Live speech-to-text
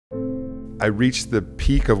I reached the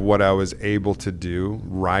peak of what I was able to do,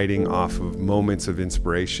 riding off of moments of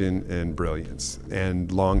inspiration and brilliance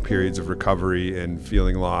and long periods of recovery and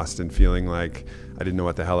feeling lost and feeling like I didn't know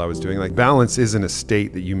what the hell I was doing. Like, balance isn't a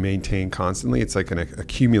state that you maintain constantly. It's like an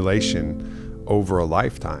accumulation over a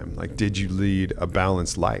lifetime. Like, did you lead a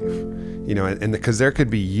balanced life? You know, and because there could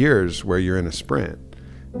be years where you're in a sprint,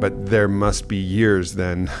 but there must be years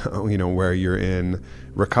then, you know, where you're in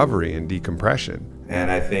recovery and decompression. And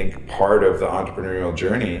I think part of the entrepreneurial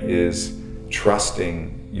journey is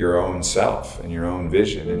trusting your own self and your own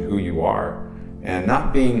vision and who you are, and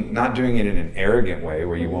not doing it in an arrogant way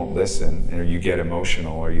where you won't listen or you get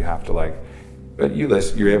emotional or you have to but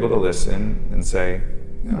you're able to listen and say,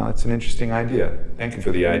 you know, that's an interesting idea. Thank you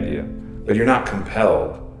for the idea. But you're not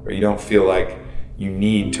compelled, or you don't feel like you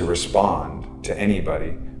need to respond to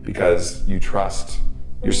anybody because you trust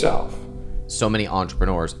yourself. So many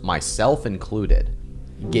entrepreneurs, myself included,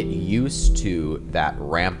 get used to that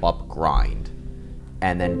ramp up grind,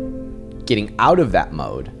 and then getting out of that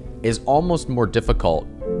mode is almost more difficult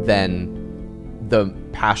than the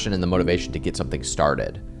passion and the motivation to get something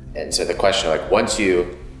started. And so the question, like, once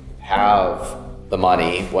you have the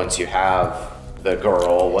money, once you have the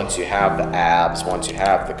girl, once you have the abs, once you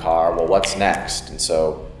have the car, well, what's next? And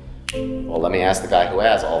so, well, let me ask the guy who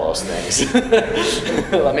has all those things.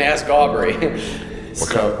 Let me ask Aubrey.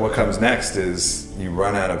 What comes next is you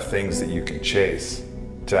run out of things that you can chase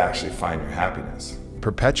to actually find your happiness.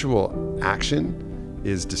 Perpetual action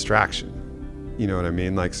is distraction. You know what I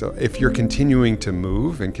mean? Like, so if you're continuing to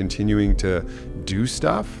move and continuing to do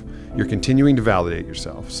stuff, you're continuing to validate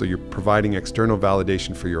yourself. So you're providing external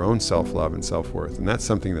validation for your own self-love and self-worth. And that's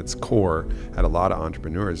something that's core at a lot of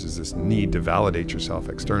entrepreneurs, is this need to validate yourself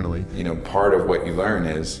externally. You know, part of what you learn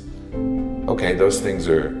is, okay, those things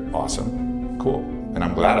are awesome, cool. And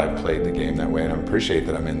I'm glad I played the game that way, and I appreciate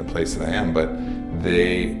that I'm in the place that I am, but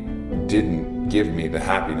they didn't give me the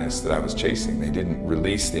happiness that I was chasing. They didn't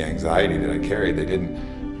release the anxiety that I carried. They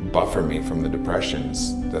didn't buffer me from the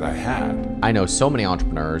depressions that I had. I know so many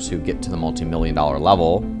entrepreneurs who get to the multi-million-dollar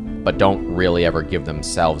level, but don't really ever give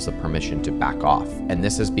themselves the permission to back off. And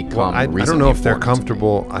this has become I don't know if they're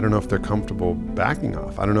comfortable. I don't know if they're comfortable backing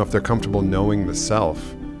off. I don't know if they're comfortable knowing the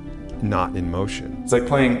self not in motion. It's like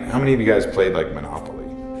playing, how many of you guys played like Monopoly?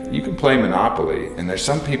 You can play Monopoly, and there's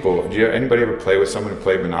some people, anybody ever play with someone who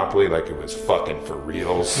played Monopoly like it was fucking for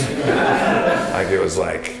reals? Like it was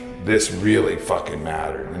like, this really fucking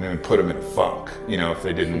mattered, and it would put them in a funk, you know, if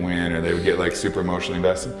they didn't win, or they would get like super emotionally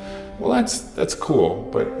invested. Well, that's cool,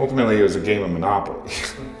 but ultimately it was a game of Monopoly.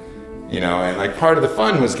 You know, and like part of the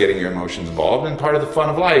fun was getting your emotions involved, and part of the fun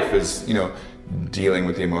of life is, you know, dealing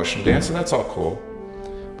with the emotional dance, and that's all cool.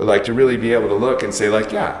 But like to really be able to look and say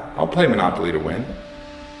like, yeah, I'll play Monopoly to win.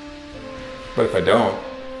 But if I don't,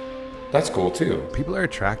 that's cool too. People are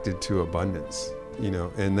attracted to abundance, you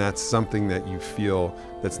know, and that's something that you feel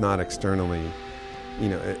that's not externally, you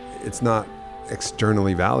know, it's not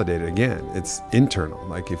externally validated. Again, it's internal.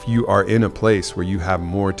 Like if you are in a place where you have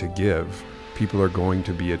more to give, people are going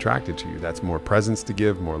to be attracted to you. That's more presence to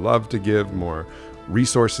give, more love to give, more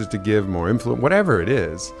resources to give, more influence, whatever it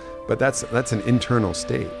is. But that's an internal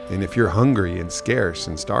state. And if you're hungry and scarce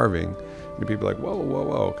and starving, people are like, whoa, whoa,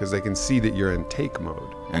 whoa, because they can see that you're in take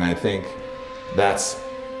mode. And I think that's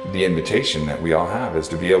the invitation that we all have, is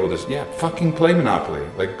to be able to, yeah, fucking play Monopoly.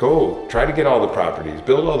 Like go, try to get all the properties,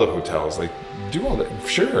 build all the hotels, like do all that,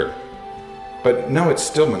 sure. But no, it's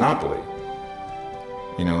still Monopoly.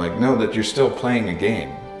 You know, like know that you're still playing a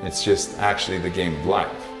game. It's just actually the game of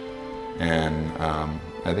life. And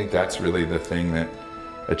I think that's really the thing that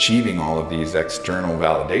achieving all of these external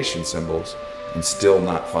validation symbols and still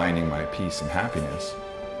not finding my peace and happiness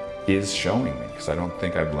is showing me, because I don't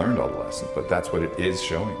think I've learned all the lessons, but that's what it is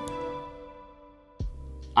showing me.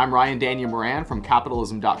 I'm Ryan Daniel Moran from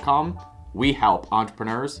Capitalism.com. We help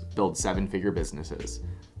entrepreneurs build seven-figure businesses.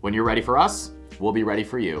 When you're ready for us, we'll be ready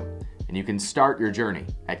for you. And you can start your journey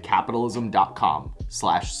at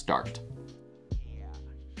Capitalism.com/start.